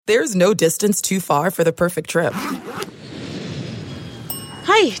There's no distance too far for the perfect trip.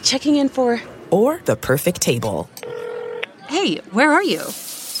 Hi, checking in for... Or the perfect table. Hey, where are you?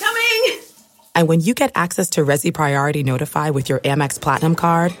 Coming! And when you get access to Resi Priority Notify with your Amex Platinum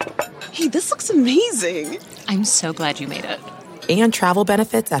card... Hey, this looks amazing. I'm so glad you made it. And travel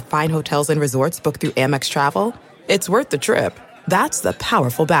benefits at fine hotels and resorts booked through Amex Travel, it's worth the trip. That's the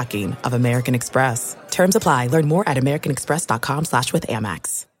powerful backing of American Express. Terms apply. Learn more at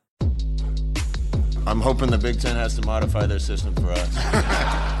americanexpress.com/withAmex. I'm hoping the Big Ten has to modify their system for us.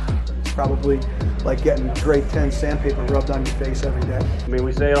 Probably like getting grade 10 sandpaper rubbed on your face every day. I mean,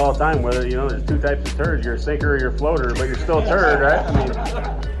 we say it all the time, whether, there's two types of turds, you're a sinker or you're a floater, but you're still a turd, right?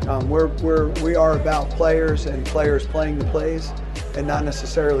 I mean, we are about players and players playing the plays and not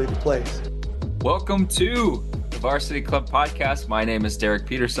necessarily the plays. Welcome to the Varsity Club podcast. My name is Derek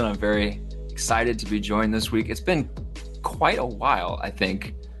Peterson. I'm very excited to be joined this week. It's been quite a while, I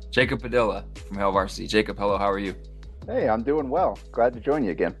think. Jacob Padilla from Hail Varsity. Jacob, hello, how are you? Hey, I'm doing well. Glad to join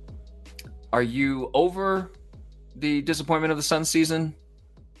you again. Are you over the disappointment of the Suns season?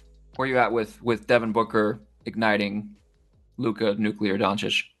 Where are you at with Devin Booker igniting Luka Nuclear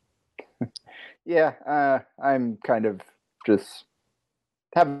Doncic? Yeah, I'm kind of just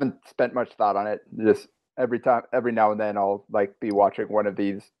haven't spent much thought on it. Just every now and then I'll be watching one of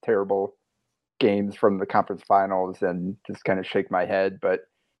these terrible games from the conference finals and just kind of shake my head. But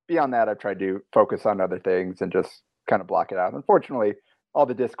beyond that, I've tried to focus on other things and just kind of block it out. Unfortunately, all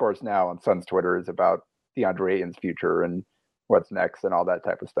the discourse now on Suns Twitter is about DeAndre Ayton's future and what's next and all that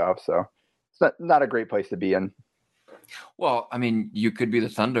type of stuff. So it's not a great place to be in. Well, I mean, you could be the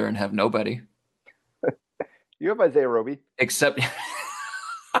Thunder and have nobody. You have Isaiah Roby. Except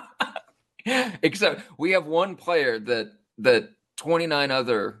we have one player that 29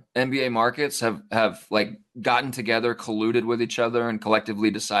 other NBA markets have gotten together, colluded with each other, and collectively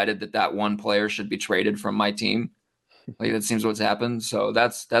decided that one player should be traded from my team. That seems what's happened. So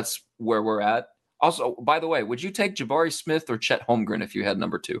that's where we're at. Also, by the way, would you take Jabari Smith or Chet Holmgren if you had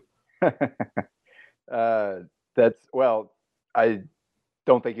number two? I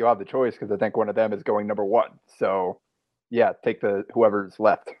don't think you have the choice because I think one of them is going number one. So yeah, take whoever's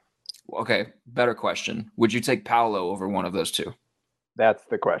left. Okay, better question. Would you take Paolo over one of those two? That's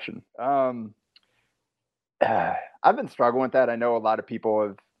the question. I've been struggling with that. I know a lot of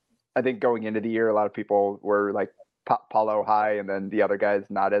people I think going into the year, a lot of people were like Paolo high and then the other guys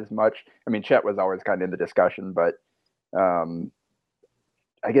not as much. I mean, Chet was always kind of in the discussion, but I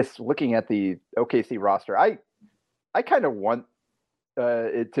guess looking at the OKC roster, I kind of want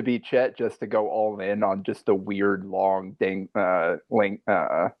it to be Chet just to go all in on just the weird long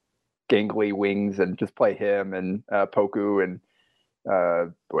gangly wings and just play him and Poku and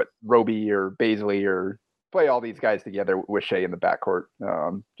Roby or Baisley or play all these guys together with Shea in the backcourt.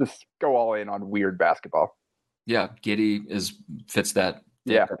 Just go all in on weird basketball. Yeah, Giddey fits that.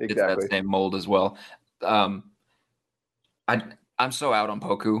 Yeah, fits exactly. that same mold as well. I'm so out on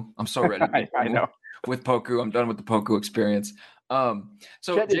Poku. I'm so ready. I know. With Poku, I'm done with the Poku experience. So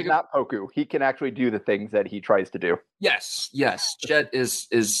Chet is not Poku. He can actually do the things that he tries to do. Yes. Chet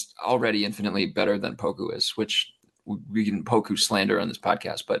is already infinitely better than Poku is, which we can Poku slander on this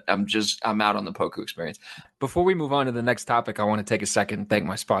podcast, but I'm out on the Poku experience. Before we move on to the next topic, I want to take a second and thank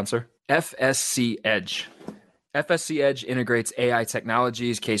my sponsor, FSC Edge. FSC Edge integrates AI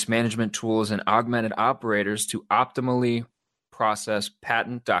technologies, case management tools, and augmented operators to optimally process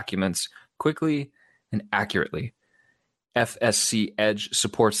patent documents quickly and accurately. FSC Edge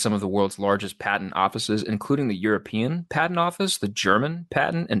supports some of the world's largest patent offices, including the European Patent Office, the German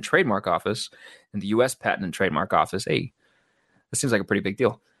Patent and Trademark Office, and the U.S. Patent and Trademark Office. Hey, that seems like a pretty big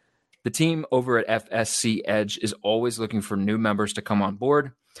deal. The team over at FSC Edge is always looking for new members to come on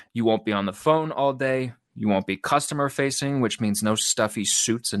board. You won't be on the phone all day. You won't be customer facing, which means no stuffy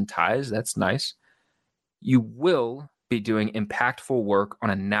suits and ties. That's nice. You will be doing impactful work on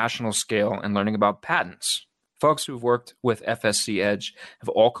a national scale and learning about patents. Folks who've worked with FSC Edge have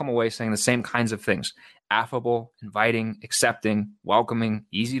all come away saying the same kinds of things. Affable, inviting, accepting, welcoming,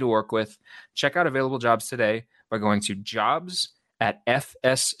 easy to work with. Check out available jobs today by going to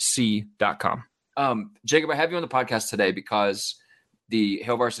jobs@fsc.com. Jacob, I have you on the podcast today because the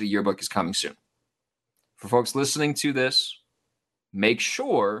Hail Varsity Yearbook is coming soon. For folks listening to this, make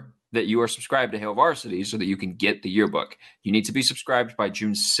sure that you are subscribed to Hail Varsity so that you can get the yearbook. You need to be subscribed by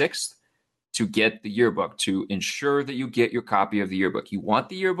June 6th to get the yearbook, to ensure that you get your copy of the yearbook. You want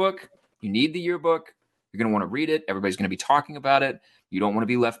the yearbook. You need the yearbook. You're going to want to read it. Everybody's going to be talking about it. You don't want to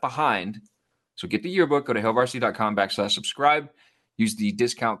be left behind. So get the yearbook. Go to hailvarsity.com/subscribe. Use the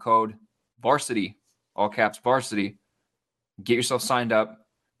discount code VARSITY, all caps VARSITY. Get yourself signed up.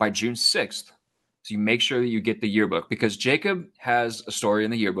 by June 6th. So you make sure that you get the yearbook, because Jacob has a story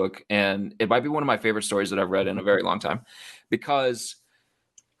in the yearbook, and it might be one of my favorite stories that I've read in a very long time. Because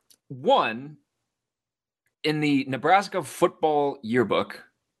one, in the Nebraska football yearbook,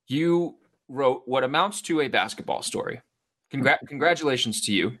 you wrote what amounts to a basketball story. Congratulations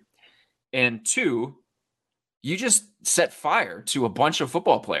to you. And two, you just set fire to a bunch of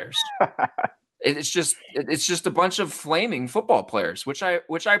football players. It's just a bunch of flaming football players, which I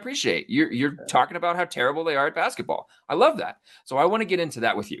appreciate. You're talking about how terrible they are at basketball. I love that. So I want to get into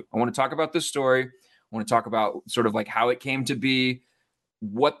that with you. I want to talk about this story. I want to talk about sort of like how it came to be,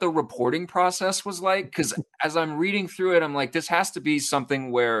 what the reporting process was like. Because as I'm reading through it, I'm like, this has to be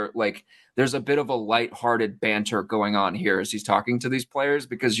something where like there's a bit of a lighthearted banter going on here as he's talking to these players,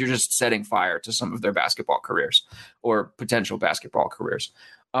 because you're just setting fire to some of their basketball careers or potential basketball careers.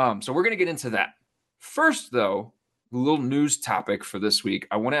 So we're going to get into that. First, though, a little news topic for this week.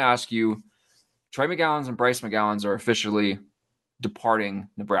 I want to ask you, Trey McGowan and Bryce McGowan are officially departing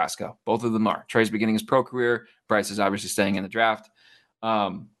Nebraska. Both of them are. Trey's beginning his pro career. Bryce is obviously staying in the draft.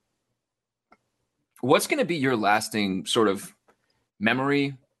 What's going to be your lasting sort of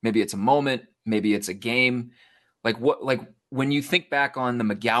memory? Maybe it's a moment. Maybe it's a game. Like when you think back on the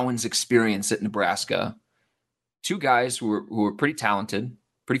McGowan's experience at Nebraska, two guys who were pretty talented,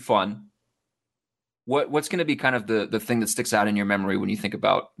 pretty fun. What's going to be kind of the thing that sticks out in your memory when you think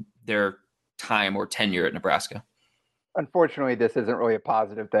about their time or tenure at Nebraska? Unfortunately, this isn't really a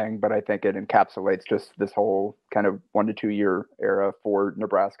positive thing, but I think it encapsulates just this whole kind of 1 to 2 year era for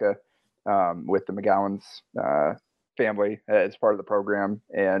Nebraska with the McGowan's family as part of the program.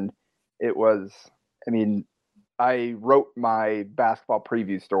 And it was, I mean, I wrote my basketball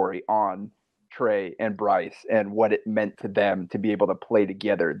preview story on Trey and Bryce and what it meant to them to be able to play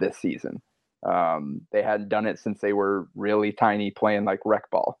together this season. They hadn't done it since they were really tiny, playing like rec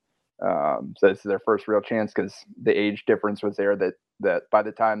ball. So this is their first real chance, because the age difference was there that by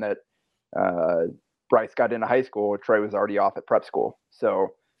the time that Bryce got into high school, Trey was already off at prep school.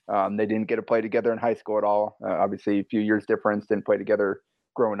 So they didn't get to play together in high school at all. Obviously, a few years difference, didn't play together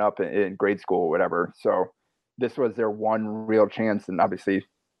growing up in grade school or whatever. So this was their one real chance. And obviously,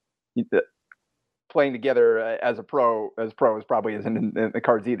 playing together as pros probably isn't in the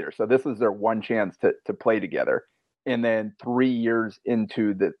cards either. So this was their one chance to play together. And then 3 years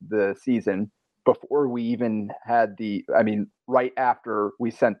into the season, before we even had right after we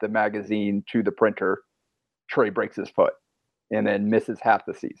sent the magazine to the printer, Trey breaks his foot and then misses half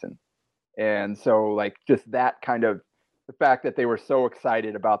the season. And so like just that kind of the fact that they were so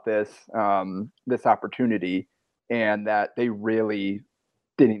excited about this opportunity, and that they really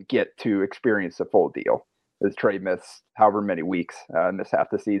didn't get to experience the full deal, as Trey missed however many weeks, missed half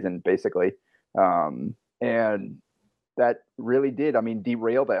the season basically. And that really did,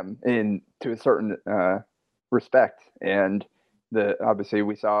 derail them to a certain respect. And obviously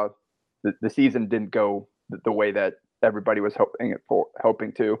we saw the season didn't go the way that everybody was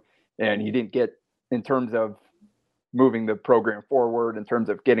hoping to. And he didn't get, in terms of moving the program forward, in terms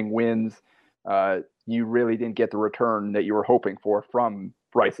of getting wins, you really didn't get the return that you were hoping for from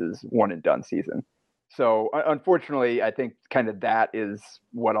Bryce's one and done season. So unfortunately, I think kind of that is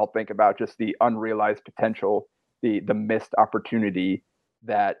what I'll think about, just the unrealized potential, the missed opportunity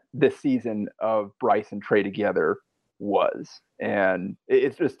that this season of Bryce and Trey together was. And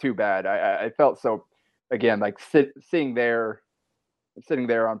it's just too bad. I felt so, again, like sitting there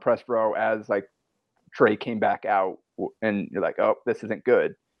on press row as like Trey came back out, and you're like, oh, this isn't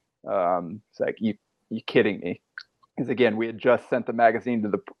good. It's like, you kidding me? Because again, we had just sent the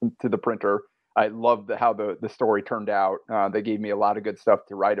magazine to the printer. I loved how the story turned out. They gave me a lot of good stuff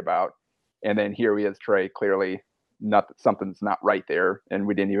to write about. And then here he is, Trey, clearly something's not right there. And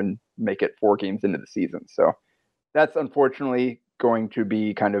we didn't even make it 4 games into the season. So that's unfortunately going to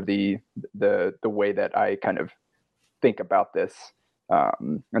be kind of the way that I kind of think about this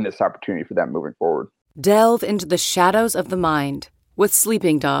and this opportunity for them moving forward. Delve into the shadows of the mind with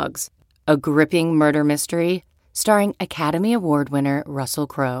Sleeping Dogs, a gripping murder mystery starring Academy Award winner Russell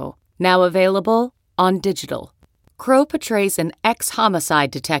Crowe. Now available on digital. Crowe portrays an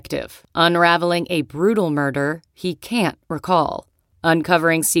ex-homicide detective unraveling a brutal murder he can't recall.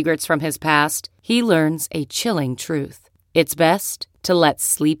 Uncovering secrets from his past, he learns a chilling truth. It's best to let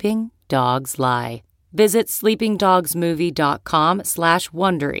sleeping dogs lie. Visit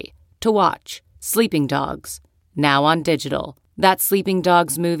sleepingdogsmovie.com/Wondery to watch Sleeping Dogs, now on digital. That's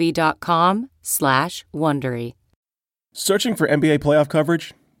sleepingdogsmovie.com/Wondery. Searching for NBA playoff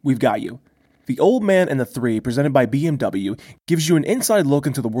coverage? We've got you. The Old Man and the Three, presented by BMW, gives you an inside look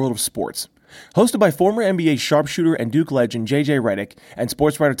into the world of sports. Hosted by former NBA sharpshooter and Duke legend J.J. Redick and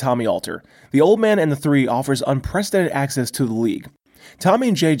sports writer Tommy Alter, The Old Man and the Three offers unprecedented access to the league. Tommy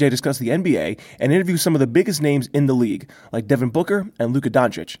and JJ discuss the NBA and interview some of the biggest names in the league, like Devin Booker and Luka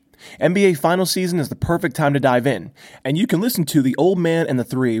Doncic. NBA final season is the perfect time to dive in, and you can listen to The Old Man and the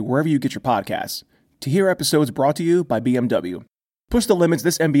Three wherever you get your podcasts. To hear episodes brought to you by BMW. Push the limits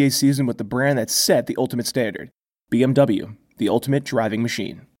this NBA season with the brand that set the ultimate standard. BMW, the ultimate driving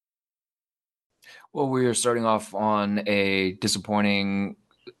machine. Well, we are starting off on a disappointing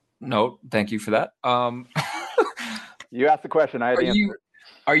note. Thank you for that. You asked the question. I had to answer.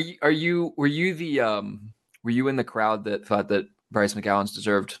 Were you in the crowd that thought that Bryce McGowens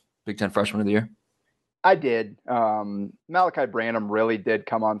deserved Big Ten Freshman of the Year? I did. Malachi Branham really did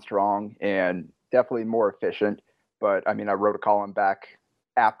come on strong and definitely more efficient. But I mean, I wrote a column back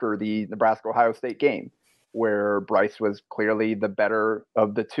after the Nebraska-Ohio State game where Bryce was clearly the better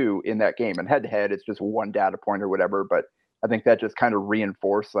of the two in that game. And head to head, it's just one data point or whatever. But I think that just kind of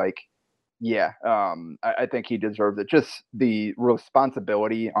reinforced, like, yeah, I think he deserves it. Just the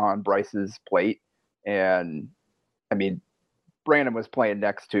responsibility on Bryce's plate. And I mean, Brandon was playing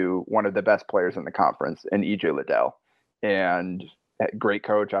next to one of the best players in the conference in EJ Liddell, and a great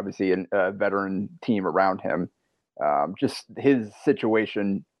coach, obviously, and a veteran team around him. Just his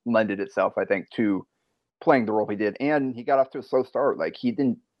situation lended itself, I think, to playing the role he did. And he got off to a slow start. Like he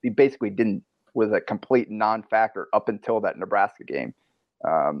basically was a complete non-factor up until that Nebraska game.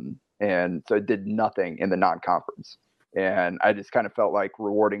 And so it did nothing in the non-conference. And I just kind of felt like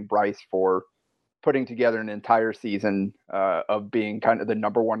rewarding Bryce for putting together an entire season of being kind of the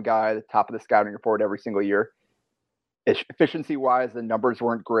number one guy, the top of the scouting report every single year. Efficiency-wise, the numbers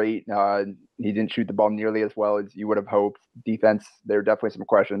weren't great. He didn't shoot the ball nearly as well as you would have hoped. Defense, there are definitely some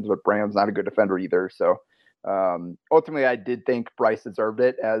questions, but Branham's not a good defender either. So ultimately, I did think Bryce deserved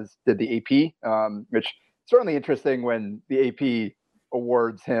it, as did the AP, which is certainly interesting when the AP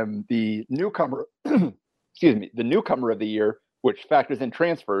awards him the newcomer, the newcomer of the year, which factors in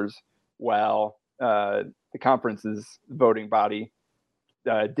transfers, while the conference's voting body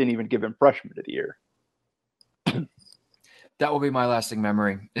didn't even give him freshman of the year. That will be my lasting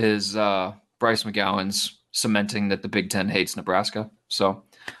memory, is Bryce McGowens cementing that the Big Ten hates Nebraska. So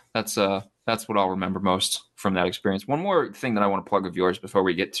that's what I'll remember most from that experience. One more thing that I want to plug of yours before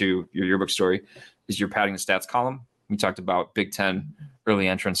we get to your yearbook story is your padding the stats column. We talked about Big Ten early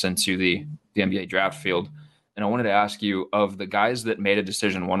entrance into the NBA draft field. And I wanted to ask you, of the guys that made a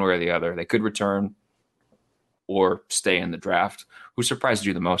decision one way or the other, they could return or stay in the draft, who surprised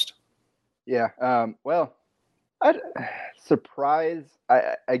you the most? Yeah, well, I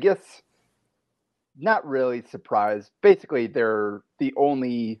guess not really surprised. Basically, they're the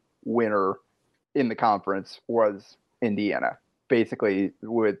only winner in the conference was Indiana. Basically,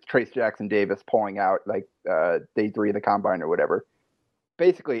 with Trace Jackson Davis pulling out like day 3 of the combine or whatever.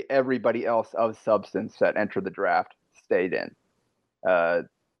 Basically, everybody else of substance that entered the draft stayed in.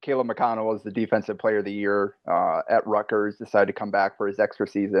 Caleb McConnell was the defensive player of the year at Rutgers, decided to come back for his extra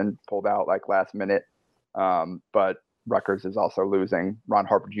season, pulled out like last minute. But Rutgers is also losing Ron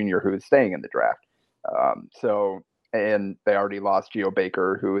Harper Jr., who is staying in the draft. And they already lost Geo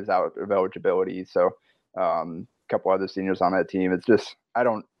Baker, who is out of eligibility. So a couple other seniors on that team. It's just, I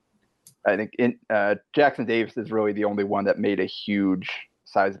think Jackson Davis is really the only one that made a huge,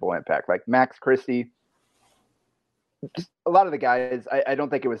 sizable impact. Like Max Christie, just a lot of the guys, I don't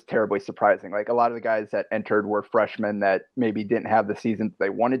think it was terribly surprising. Like a lot of the guys that entered were freshmen that maybe didn't have the season they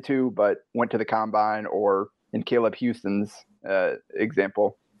wanted to, but went to the combine, or in Caleb Houston's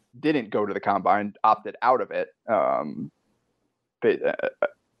example, didn't go to the combine, opted out of it,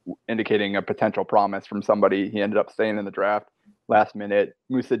 indicating a potential promise from somebody. He ended up staying in the draft last minute.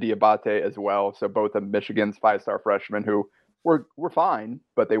 Musa Diabate as well. So both of Michigan's 5-star freshmen who were fine,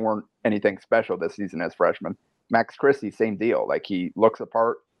 but they weren't anything special this season as freshmen. Max Christie, same deal. Like he looks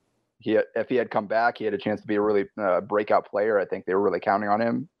apart. If he had come back, he had a chance to be a really breakout player. I think they were really counting on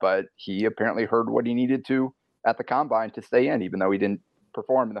him, but he apparently heard what he needed to at the combine to stay in, even though he didn't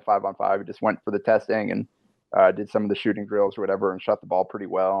perform in the 5-on-5. He just went for the testing and did some of the shooting drills or whatever and shot the ball pretty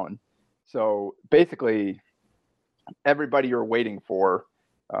well. And so basically everybody you're waiting for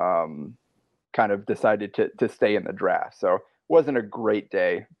kind of decided to stay in the draft. So it wasn't a great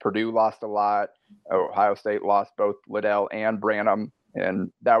day. Purdue lost a lot. Ohio State lost both Liddell and Branham.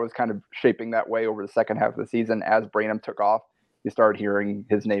 And that was kind of shaping that way over the second half of the season. As Branham took off, you started hearing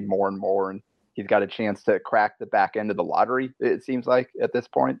his name more and more, and he's got a chance to crack the back end of the lottery, it seems like, at this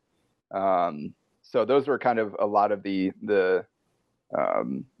point. So those were kind of a lot of the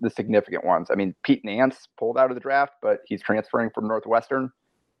the significant ones. I mean, Pete Nance pulled out of the draft, but he's transferring from Northwestern.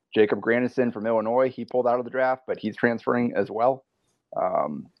 Jacob Grandison from Illinois, he pulled out of the draft, but he's transferring as well.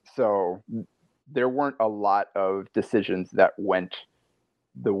 So there weren't a lot of decisions that went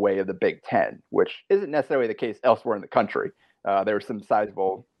the way of the Big Ten, which isn't necessarily the case elsewhere in the country. There were some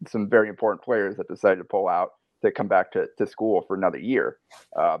very important players that decided to pull out to come back to school for another year.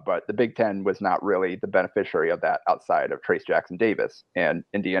 But the Big Ten was not really the beneficiary of that outside of Trace Jackson Davis, and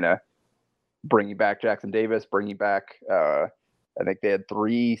Indiana bringing back Jackson Davis, bringing back, I think they had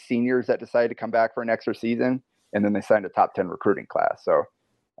 3 seniors that decided to come back for an extra season, and then they signed a top 10 recruiting class. So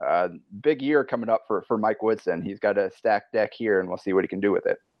big year coming up for Mike Woodson. He's got a stacked deck here, and we'll see what he can do with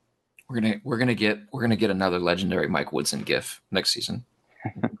it. We're gonna get another legendary Mike Woodson gif next season.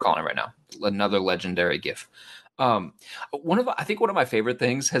 I'm calling it right now. Another legendary gif. I think one of my favorite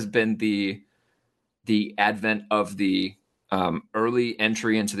things has been the advent of the early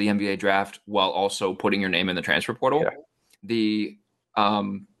entry into the NBA draft while also putting your name in the transfer portal. Yeah. The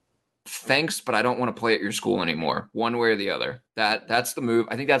thanks, but I don't want to play at your school anymore. One way or the other. That's the move.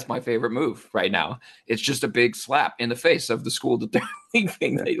 I think that's my favorite move right now. It's just a big slap in the face of the school that they're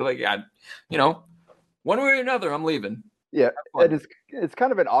leaving. One way or another, I'm leaving. Yeah, it's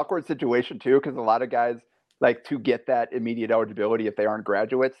kind of an awkward situation too, because a lot of guys, like, to get that immediate eligibility, if they aren't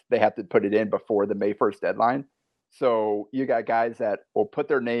graduates, they have to put it in before the May 1st deadline. So you got guys that will put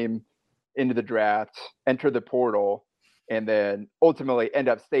their name into the draft, enter the portal, and then ultimately end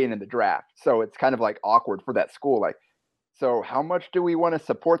up staying in the draft. So it's kind of like awkward for that school. Like, so how much do we want to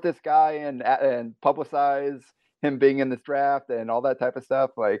support this guy and publicize him being in this draft and all that type of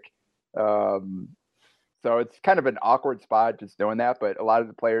stuff? Like, so it's kind of an awkward spot just doing that. But a lot of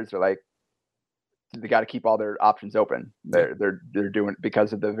the players are like, they got to keep all their options open. They're doing it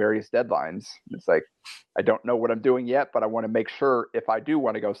because of the various deadlines. It's like, I don't know what I'm doing yet, but I want to make sure if I do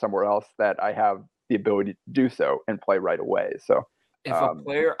want to go somewhere else that I have the ability to do so and play right away. So if a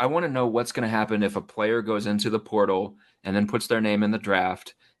player, I want to know what's going to happen if a player goes into the portal and then puts their name in the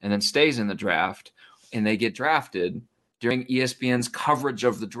draft and then stays in the draft and they get drafted during ESPN's coverage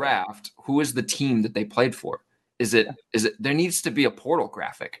of the draft. Who is the team that they played for? Is it there needs to be a portal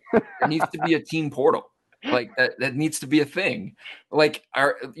graphic. There needs to be a team portal. Like that needs to be a thing. Like,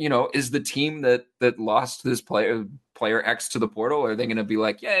 is the team that lost this player X to the portal, are they going to be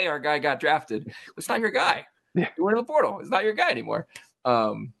like, yay, our guy got drafted? It's not your guy. Yeah. You went to the portal. It's not your guy anymore.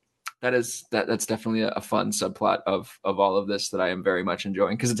 That's definitely a fun subplot of all of this that I am very much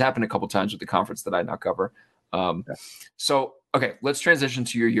enjoying, because it's happened a couple times with the conference that I now cover. So, okay, let's transition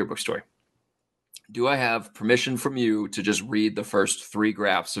to your yearbook story. Do I have permission from you to just read the first 3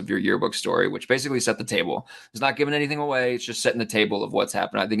 graphs of your yearbook story, which basically set the table? It's not giving anything away. It's just setting the table of what's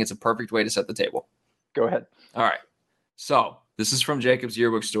happened. I think it's a perfect way to set the table. Go ahead. All right. So this is from Jacob's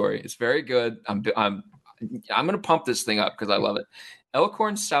yearbook story. It's very good. I'm going to pump this thing up because I love it.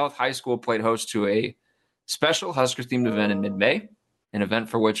 Elkhorn South High School played host to a special Huskers-themed event in mid-May, an event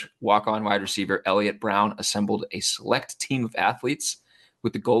for which walk-on wide receiver Elliott Brown assembled a select team of athletes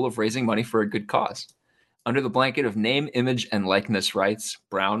with the goal of raising money for a good cause. Under the blanket of name, image, and likeness rights,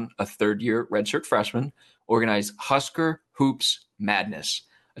 Brown, a third-year redshirt freshman, organized Husker Hoops Madness,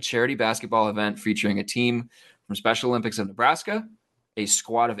 a charity basketball event featuring a team from Special Olympics of Nebraska, a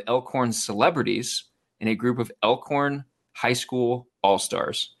squad of Elkhorn celebrities, and a group of Elkhorn High School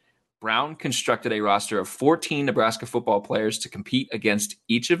All-Stars. Brown constructed a roster of 14 Nebraska football players to compete against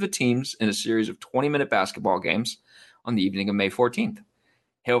each of the teams in a series of 20-minute basketball games on the evening of May 14th.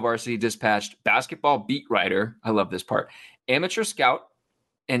 Hail Varsity dispatched basketball beat writer, I love this part, amateur scout,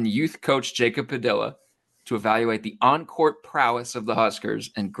 and youth coach Jacob Padilla to evaluate the on-court prowess of the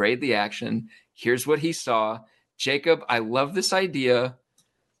Huskers and grade the action. Here's what he saw. Jacob, I love this idea.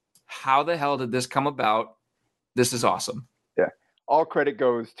 How the hell did this come about? This is awesome. Yeah. All credit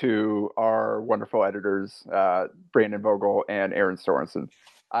goes to our wonderful editors, Brandon Vogel and Aaron Sorensen.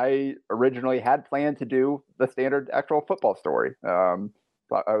 I originally had planned to do the standard actual football story.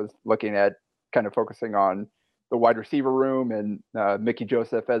 I was looking at kind of focusing on the wide receiver room and Mickey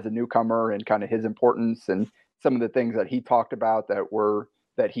Joseph as a newcomer and kind of his importance and some of the things that he talked about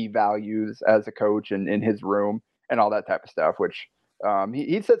that he values as a coach and in his room and all that type of stuff, which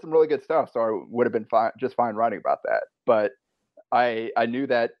he said some really good stuff. So I would have been just fine writing about that. But I knew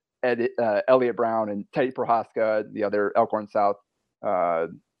that Elliott Brown and Teddy Prohaska, the other Elkhorn South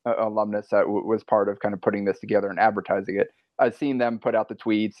alumnus that was part of kind of putting this together and advertising it, I've seen them put out the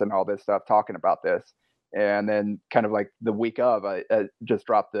tweets and all this stuff talking about this. And then kind of like the week of, I just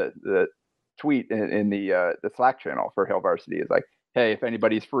dropped the tweet in the Slack channel for Hail Varsity. It's like, hey, if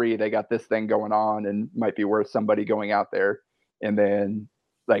anybody's free, they got this thing going on and might be worth somebody going out there And then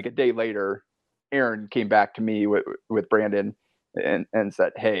like a day later, Aaron came back to me with Brandon and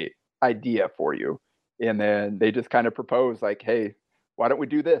said, hey, idea for you. And then they just kind of proposed like, hey, why don't we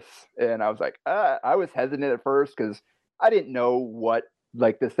do this? And I was like, I was hesitant at first because I didn't know what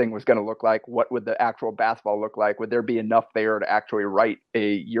like this thing was going to look like. What would the actual basketball look like? Would there be enough there to actually write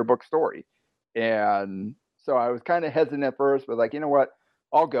a yearbook story? And so I was kind of hesitant at first, but like, you know what?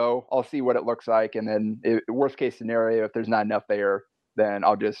 I'll go. I'll see what it looks like. And then worst case scenario, if there's not enough there, then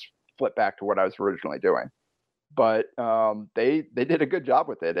I'll just flip back to what I was originally doing. But they did a good job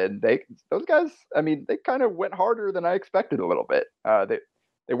with it, and those guys, I mean, they kind of went harder than I expected a little bit.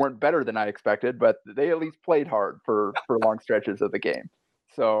 They weren't better than I expected, but they at least played hard for long stretches of the game.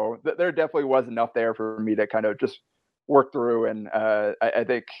 So there definitely was enough there for me to kind of just work through. And I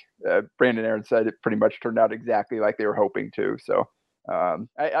think Brandon Aaron said it pretty much turned out exactly like they were hoping to. So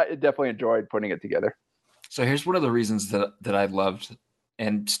I definitely enjoyed putting it together. So here's one of the reasons that I loved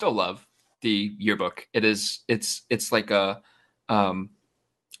and still love the yearbook. It's like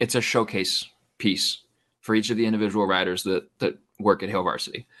it's a showcase piece for each of the individual writers that work at Hail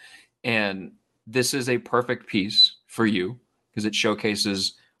Varsity. And this is a perfect piece for you because it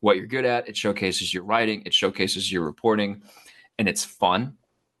showcases what you're good at. It showcases your writing. It showcases your reporting, and it's fun,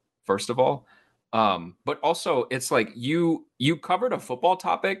 first of all. But also it's like you covered a football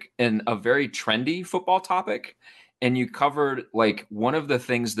topic and a very trendy football topic, and you covered like one of the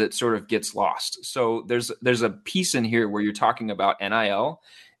things that sort of gets lost. So there's a piece in here where you're talking about NIL,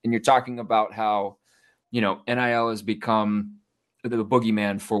 and you're talking about how, NIL has become the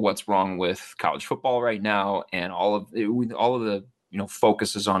boogeyman for what's wrong with college football right now. And all of the,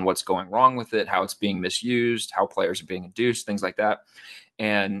 focus is on what's going wrong with it, how it's being misused, how players are being induced, things like that.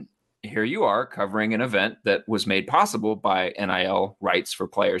 And here you are covering an event that was made possible by NIL rights for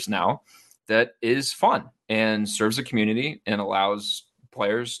players now that is fun and serves the community and allows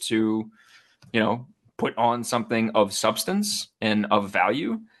players to, put on something of substance and of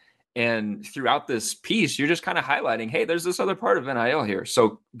value. And throughout this piece, you're just kind of highlighting, hey, there's this other part of NIL here.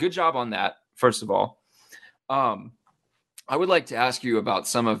 So good job on that, first of all. I would like to ask you about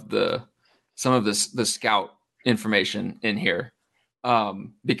some of the scout information in here.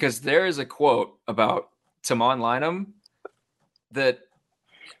 Because there is a quote about Tamon Lynam that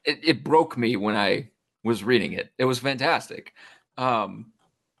it broke me when I was reading it. It was fantastic. Let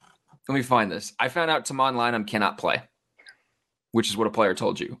me find this. I found out Tamon Lynam cannot play, which is what a player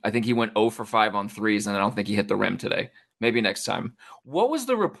told you. I think he went 0 for 5 on threes, and I don't think he hit the rim today. Maybe next time. What was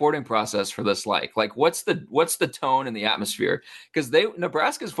the reporting process for this like? Like, what's the tone and the atmosphere? Because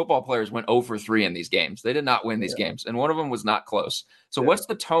Nebraska's football players went 0 for 3 in these games. They did not win these games, and one of them was not close. So what's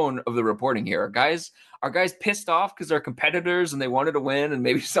the tone of the reporting here? Are guys pissed off because they're competitors and they wanted to win, and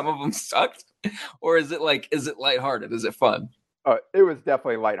maybe some of them sucked? Or is it lighthearted? Is it fun? It was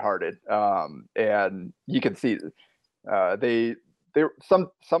definitely lighthearted. And you can see some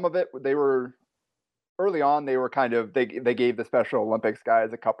of it, they were early on, they were kind of, they gave the Special Olympics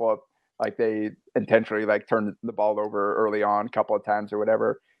guys a couple of, like, they intentionally like turned the ball over early on a couple of times or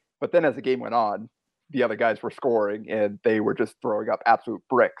whatever. But then as the game went on, the other guys were scoring and they were just throwing up absolute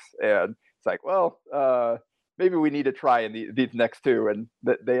bricks. And it's like, well, maybe we need to try in these next two. And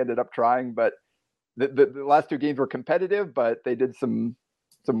they ended up trying, but the last two games were competitive, but they did some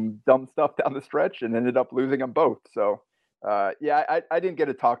dumb stuff down the stretch and ended up losing them both. So I didn't get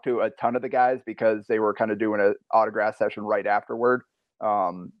to talk to a ton of the guys because they were kind of doing an autograph session right afterward.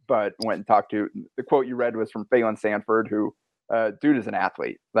 But went and talked to, the quote you read was from Phelan Sanford, who dude is an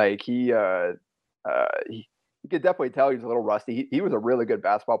athlete. Like he could definitely tell he's a little rusty. He was a really good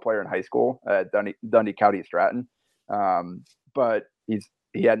basketball player in high school at Dundee County at Stratton. But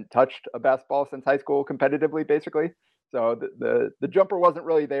he hadn't touched a basketball since high school competitively, basically. So the jumper wasn't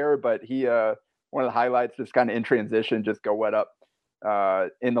really there, but he, one of the highlights, just kind of in transition, just go wet up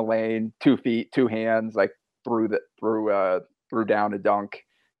in the lane, 2 feet, 2 hands, like threw down a dunk,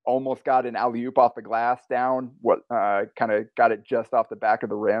 almost got an alley-oop off the glass down, kind of got it just off the back of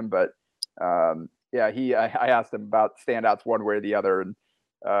the rim. But I asked him about standouts one way or the other, and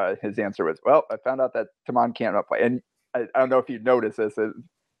his answer was, well, I found out that Tamon can't play. And I don't know if you noticed this,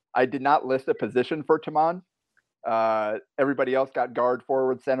 I did not list a position for Tamon. Everybody else got guard,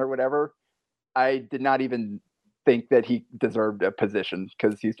 forward, center, whatever. I did not even think that he deserved a position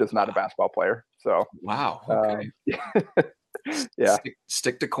because he's just not a basketball player. So wow, okay, yeah,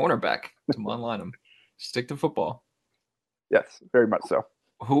 stick to cornerback. Tamon Lynam, stick to football. Yes, very much so.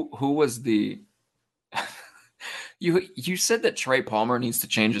 Who was the? You said that Trey Palmer needs to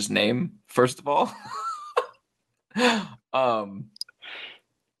change his name. First of all,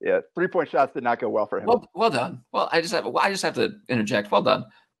 Yeah, 3-point shots did not go well for him. Well done. Well, I just have to interject. Well done.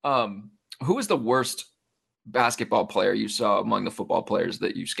 Who was the worst basketball player you saw among the football players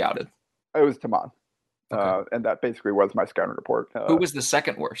that you scouted? It was Taman. Okay. And that basically was my scouting report. Who was the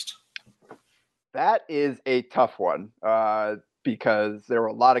second worst? That is a tough one because there were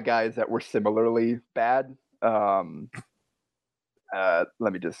a lot of guys that were similarly bad. Let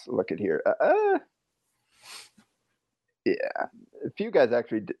me just look at here. Yeah, a few guys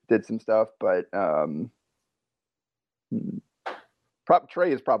actually did some stuff, but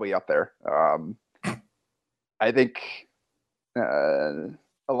Trey is probably up there. I think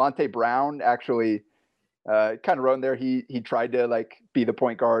Alante Brown actually kind of wrote in there. He tried to like be the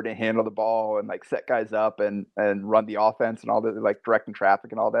point guard and handle the ball and like set guys up and run the offense and all that, like directing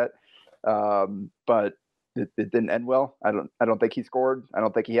traffic and all that. But it didn't end well. I don't think he scored. I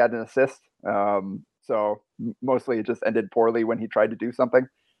don't think he had an assist. So mostly it just ended poorly when he tried to do something.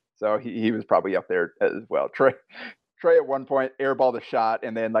 So he was probably up there as well. Trey at one point airballed a shot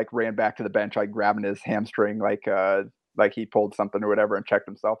and then like ran back to the bench, like grabbing his hamstring, like he pulled something or whatever and checked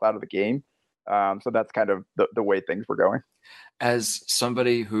himself out of the game. So that's kind of the way things were going. As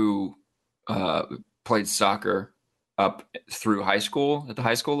somebody who played soccer up through high school at the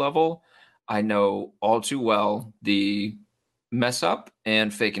high school level, I know all too well the mess up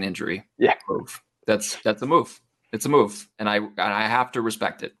and fake an injury. Yeah. Move. That's a move. It's a move. And I have to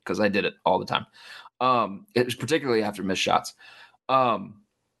respect it because I did it all the time. It was particularly after missed shots. It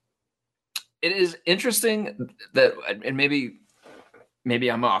is interesting that, and maybe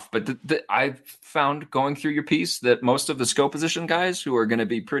I'm off, but I've found going through your piece that most of the skill position guys who are going to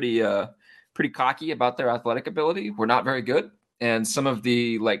be pretty cocky about their athletic ability were not very good. And some of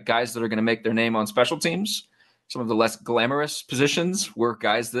the like guys that are going to make their name on special teams, some of the less glamorous positions were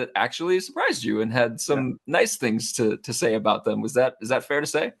guys that actually surprised you and had some nice things to say about them. Is that fair to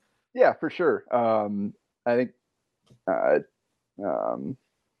say? Yeah, for sure. I think,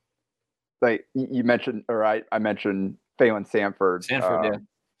 like you mentioned, or I mentioned Phelan Sanford.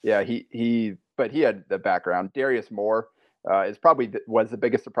 Yeah, but he had the background. Darius Moore was the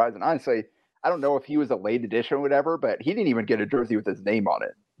biggest surprise, and honestly, I don't know if he was a late addition or whatever, but he didn't even get a jersey with his name on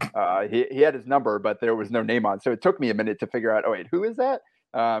it. He had his number, but there was no name on it. So it took me a minute to figure out, oh wait, who is that?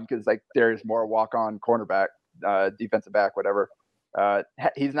 Because like Darius Moore, walk-on cornerback, defensive back, whatever.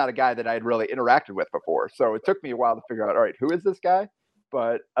 He's not a guy that I had really interacted with before. So it took me a while to figure out, all right, who is this guy?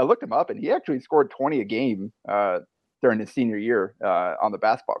 But I looked him up, and he actually scored 20 a game during his senior year on the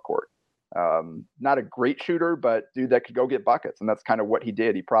basketball court. Not a great shooter, but dude that could go get buckets, and that's kind of what he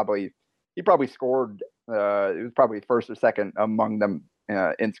did. He probably scored. It was probably first or second among them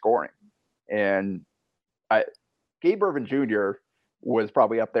in scoring. And Gabe Ervin Jr. was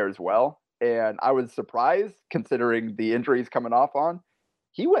probably up there as well. And I was surprised considering the injuries coming off on.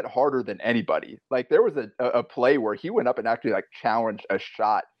 He went harder than anybody. Like there was a play where he went up and actually like challenged a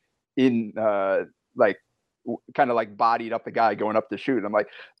shot in kind of like bodied up the guy going up to shoot. And I'm like,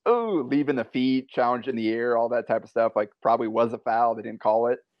 oh, leaving the feet, challenge in the air, all that type of stuff. Like probably was a foul. They didn't call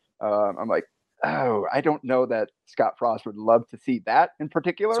it. I'm like, oh, I don't know that Scott Frost would love to see that in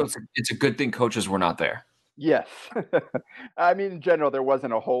particular. So it's a good thing coaches were not there. Yes. I mean, in general, there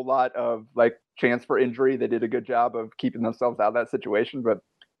wasn't a whole lot of like chance for injury. They did a good job of keeping themselves out of that situation, but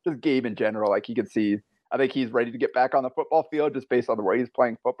just Gabe in general, like you could see, I think he's ready to get back on the football field just based on the way he's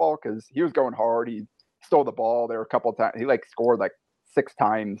playing football. Cause he was going hard. He stole the ball there a couple of times. He like scored like 6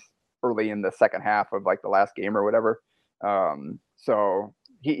 times early in the second half of like the last game or whatever. So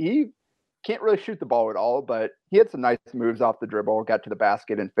he can't really shoot the ball at all, but he had some nice moves off the dribble, got to the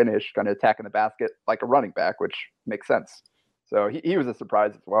basket and finished, kind of attacking the basket like a running back, which makes sense. So he was a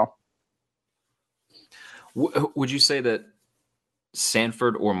surprise as well. Would you say that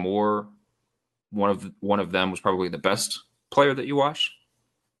Sanford or Moore, one of them was probably the best player that you watched?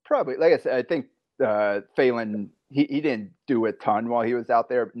 Probably. Like I said, I think Phelan, he didn't do a ton while he was out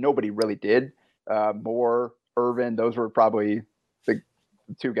there. Nobody really did. Moore, Ervin, those were probably the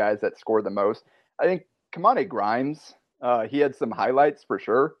 2 guys that scored the most. I think Kamani Grimes, he had some highlights for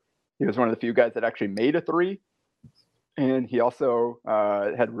sure. He was one of the few guys that actually made a 3. And he also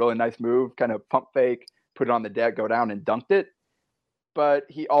had a really nice move, kind of pump fake, put it on the deck, go down and dunked it. But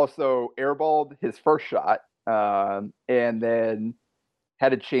he also airballed his first shot and then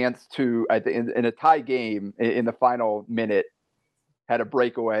had a chance to, I think, in a tie game in the final minute, had a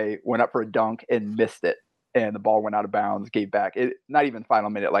breakaway, went up for a dunk and missed it. And the ball went out of bounds, gave back. Not even final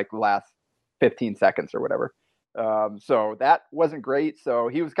minute, like the last 15 seconds or whatever. So that wasn't great. So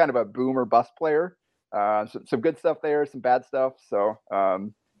he was kind of a boom or bust player. Some good stuff there, some bad stuff. So,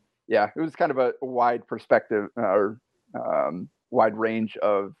 yeah, it was kind of a wide perspective or wide range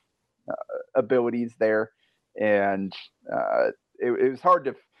of abilities there, and it was hard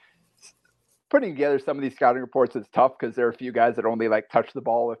to putting together some of these scouting reports. Is tough because there are a few guys that only like touched the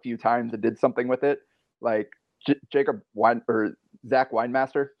ball a few times and did something with it, like Zach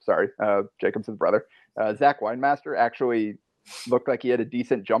Weinmaster. Sorry, Jacobson's brother. Zach Weinmaster actually looked like he had a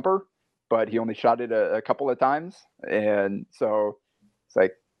decent jumper, but he only shot it a couple of times, and so it's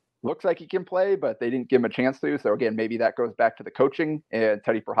like looks like he can play, but they didn't give him a chance to. So again, maybe that goes back to the coaching and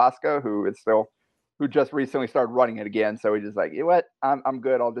Teddy Prohaska, who just recently started running it again. So he's just like, you know what, I'm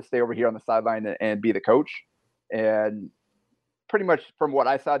good. I'll just stay over here on the sideline and be the coach. And pretty much from what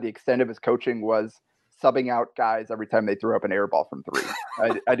I saw, the extent of his coaching was subbing out guys every time they threw up an air ball from three.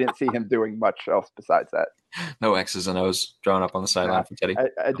 I didn't see him doing much else besides that. No X's and O's drawn up on the sideline for Teddy.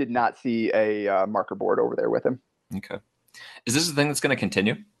 I did not see a marker board over there with him. Okay. Is this a thing that's going to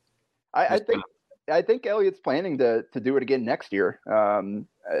continue? I think Elliott's planning to do it again next year.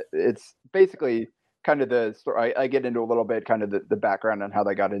 It's basically kind of the story. I get into a little bit kind of the background on how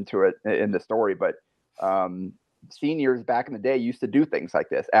they got into it in the story, but seniors back in the day used to do things like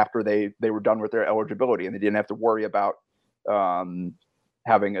this after they were done with their eligibility, and they didn't have to worry about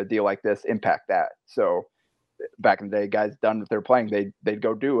having a deal like this impact that. So back in the day, guys done with their playing, they'd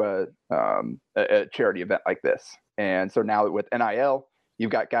go do a charity event like this. And so now with NIL,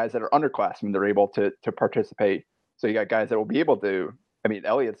 you've got guys that are underclassmen, they're able to participate. So you got guys that will be able to. I mean,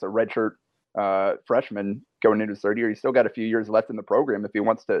 Elliott's a redshirt freshman going into his third year. He's still got a few years left in the program if he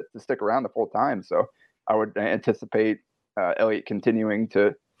wants to stick around the full time. So I would anticipate Elliott continuing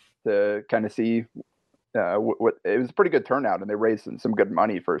to kind of see what it was a pretty good turnout, and they raised some good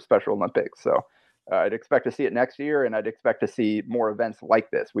money for Special Olympics. So I'd expect to see it next year, and I'd expect to see more events like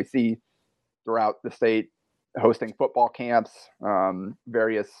this. We see throughout the state hosting football camps,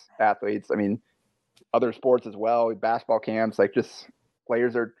 various athletes. I mean, other sports as well, basketball camps, like just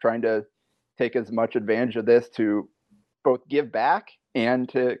players are trying to take as much advantage of this to both give back and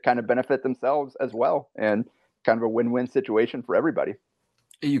to kind of benefit themselves as well. And kind of a win-win situation for everybody.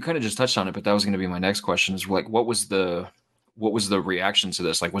 You kind of just touched on it, but that was going to be my next question is like, what was the reaction to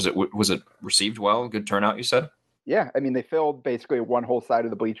this? Like, was it received well? Good turnout, you said? Yeah. I mean, they filled basically one whole side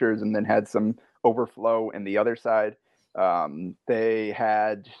of the bleachers and then had some overflow in the other side. They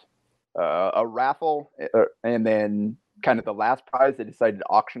had a raffle, and then kind of the last prize, they decided to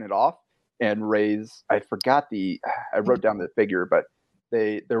auction it off and raise, I wrote down the figure, but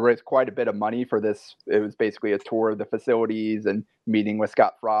they raised quite a bit of money for this. It was basically a tour of the facilities and meeting with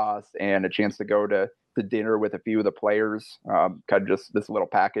Scott Frost and a chance to go to dinner with a few of the players, kind of just this little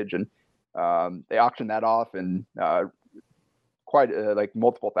package. And they auctioned that off, and quite like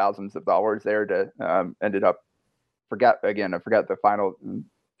multiple thousands of dollars there to ended up, I forgot the final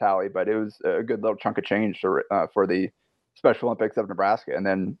tally, but it was a good little chunk of change for the Special Olympics of Nebraska. And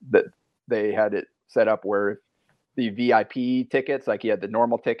then they had it set up where the VIP tickets, like you had the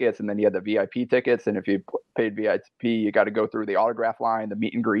normal tickets and then you had the VIP tickets. And if you paid VIP, you got to go through the autograph line, the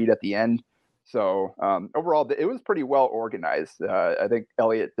meet and greet at the end. So overall, it was pretty well organized. I think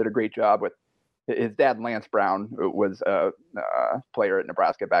Elliott did a great job with his dad. Lance Brown was a player at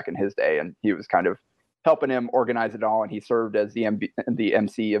Nebraska back in his day, and he was kind of helping him organize it all. And he served as the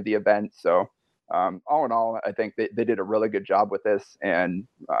MC of the event. So all in all, I think they did a really good job with this and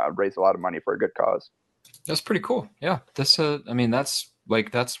raised a lot of money for a good cause. That's pretty cool. Yeah. That's what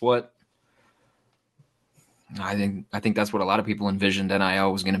I think that's what a lot of people envisioned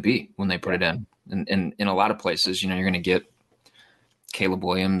NIL was going to be when they put it in. And in a lot of places, you're going to get Caleb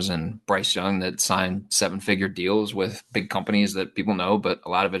Williams and Bryce Young that signed 7-figure deals with big companies that people know, but a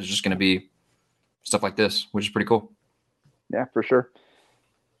lot of it is just going to be stuff like this, which is pretty cool. Yeah, for sure.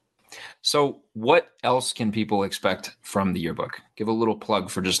 So what else can people expect from the yearbook? Give a little plug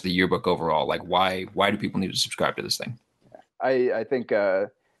for just the yearbook overall. Like why do people need to subscribe to this thing? I think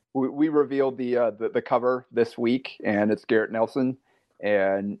we revealed the cover this week, and it's Garrett Nelson,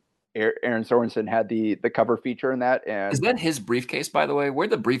 and Aaron Sorensen had the cover feature in that. And is that his briefcase, by the way? Where'd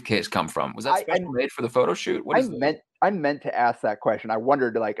the briefcase come from? Was that special made for the photo shoot? I meant to ask that question. I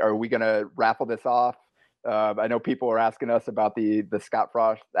wondered, like, are we going to raffle this off? I know people are asking us about the Scott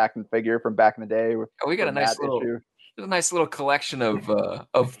Frost action figure from back in the day. We got a nice little collection of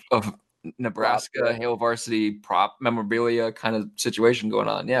Nebraska Hail Varsity prop memorabilia kind of situation going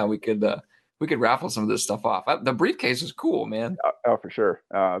on. Yeah, we could raffle some of this stuff off. The briefcase is cool, man. Oh, for sure.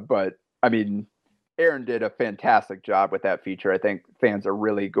 But I mean, Aaron did a fantastic job with that feature. I think fans are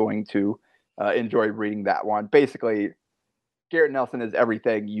really going to enjoy reading that one. Basically, Garrett Nelson is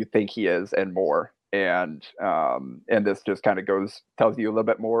everything you think he is and more. And this just kind of tells you a little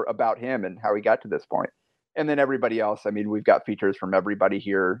bit more about him and how he got to this point. and then everybody else. I mean, we've got features from everybody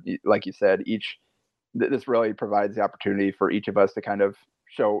here. Like you said, this really provides the opportunity for each of us to kind of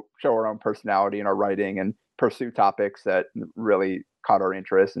show our own personality in our writing and pursue topics that really caught our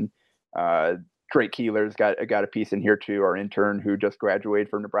interest. And Drake Keeler's got a piece in here too, our intern who just graduated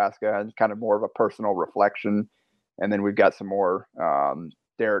from Nebraska, and kind of more of a personal reflection. And then we've got some more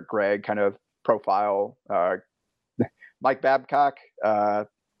Derek Gregg kind of profile. Mike Babcock,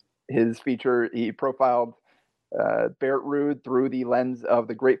 his feature, he profiled Barrett Ruud through the lens of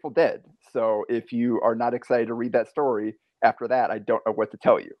the Grateful Dead. So if you are not excited to read that story, after that, I don't know what to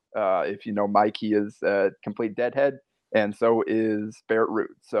tell you. If you know Mike, he is a complete deadhead, and so is Barrett Ruud.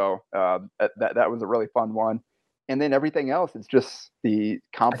 So that was a really fun one. And then everything else is just the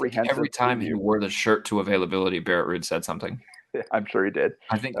comprehensive. Every time he wore the shirt to availability, Barrett Ruud said something. I'm sure he did.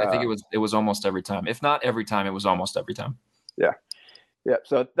 I think it was almost every time. If not every time, it was almost every time. Yeah. Yeah.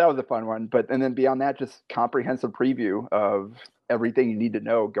 So that was a fun one. And then beyond that, just comprehensive preview of everything you need to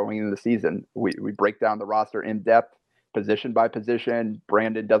know going into the season. We break down the roster in depth, position by position.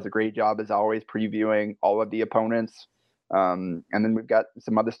 Brandon does a great job as always previewing all of the opponents. And then we've got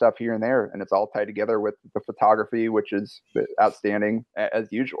some other stuff here and there, and it's all tied together with the photography, which is outstanding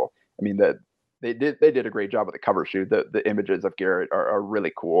as usual. I mean, they did a great job with the cover shoot. The images of Garrett are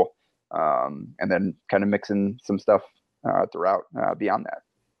really cool. And then kind of mixing some stuff throughout beyond that.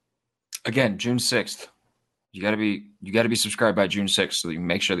 Again, June 6th. You gotta be subscribed by June 6th so that you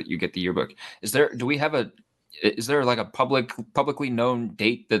make sure that you get the yearbook. Is there like a publicly known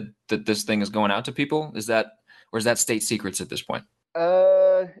date that this thing is going out to people? Or is that state secrets at this point?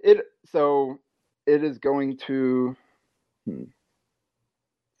 It is going to let's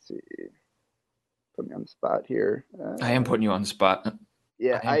see. Put me on the spot here. I am putting you on the spot.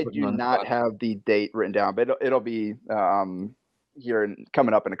 Yeah, I do not have the date written down, but it'll be here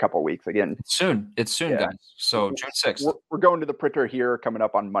coming up in a couple of weeks again. It's soon, yeah. Guys. So June 6th. We're going to the printer here coming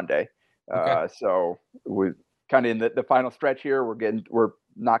up on Monday. Okay. So we're kind of in the final stretch here. We're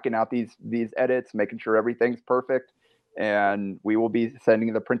knocking out these edits, making sure everything's perfect, and we will be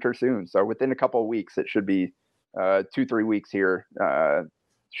sending the printer soon. So within a couple of weeks, it should be 2-3 weeks here.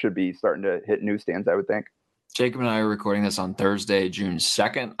 Should be starting to hit newsstands, I would think. Jacob and I are recording this on Thursday, June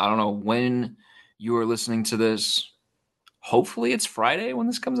 2nd. I don't know when you are listening to this. Hopefully it's Friday when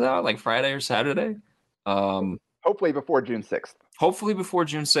this comes out, like Friday or Saturday. Hopefully before June 6th. Hopefully before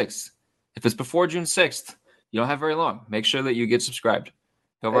June 6th. If it's before June 6th, you don't have very long. Make sure that you get subscribed.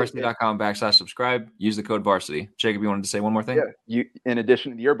 HailVarsity.com/subscribe. Use the code Varsity. Jacob, you wanted to say one more thing? Yeah. In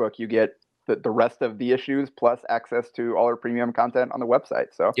addition to the yearbook, you get the rest of the issues plus access to all our premium content on the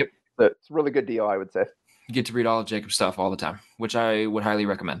website. So yep. It's a really good deal, I would say. You get to read all of Jacob's stuff all the time, which I would highly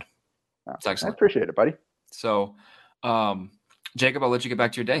recommend. It's excellent. I appreciate it, buddy. So, Jacob, I'll let you get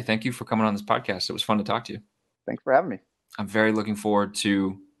back to your day. Thank you for coming on this podcast. It was fun to talk to you. Thanks for having me. I'm very looking forward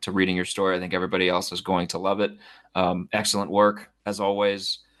to reading your story. I think everybody else is going to love it. Excellent work, as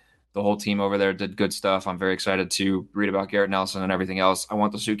always. The whole team over there did good stuff. I'm very excited to read about Garrett Nelson and everything else. I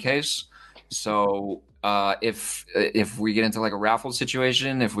want the suitcase. So if we get into like a raffle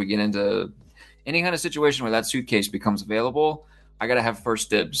situation, if we get into any kind of situation where that suitcase becomes available, I got to have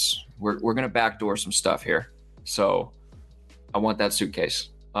first dibs. We're going to backdoor some stuff here. So I want that suitcase.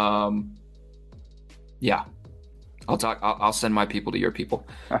 Yeah. I'll send my people to your people.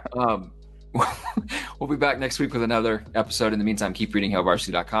 We'll be back next week with another episode. In the meantime, keep reading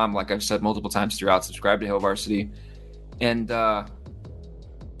HailVarsity.com. Like I've said multiple times throughout, subscribe to Hail Varsity. And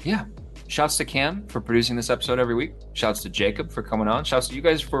yeah, shouts to Cam for producing this episode every week. Shouts to Jacob for coming on. Shouts to you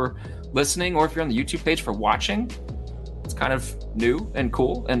guys for listening, or if you're on the YouTube page, for watching. It's kind of new and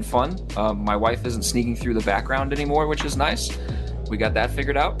cool and fun. My wife isn't sneaking through the background anymore, which is nice. We got that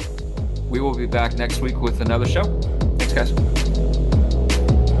figured out. We will be back next week with another show. Thanks, guys.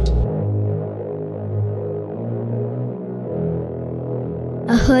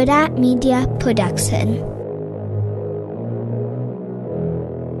 A Huda Media Production.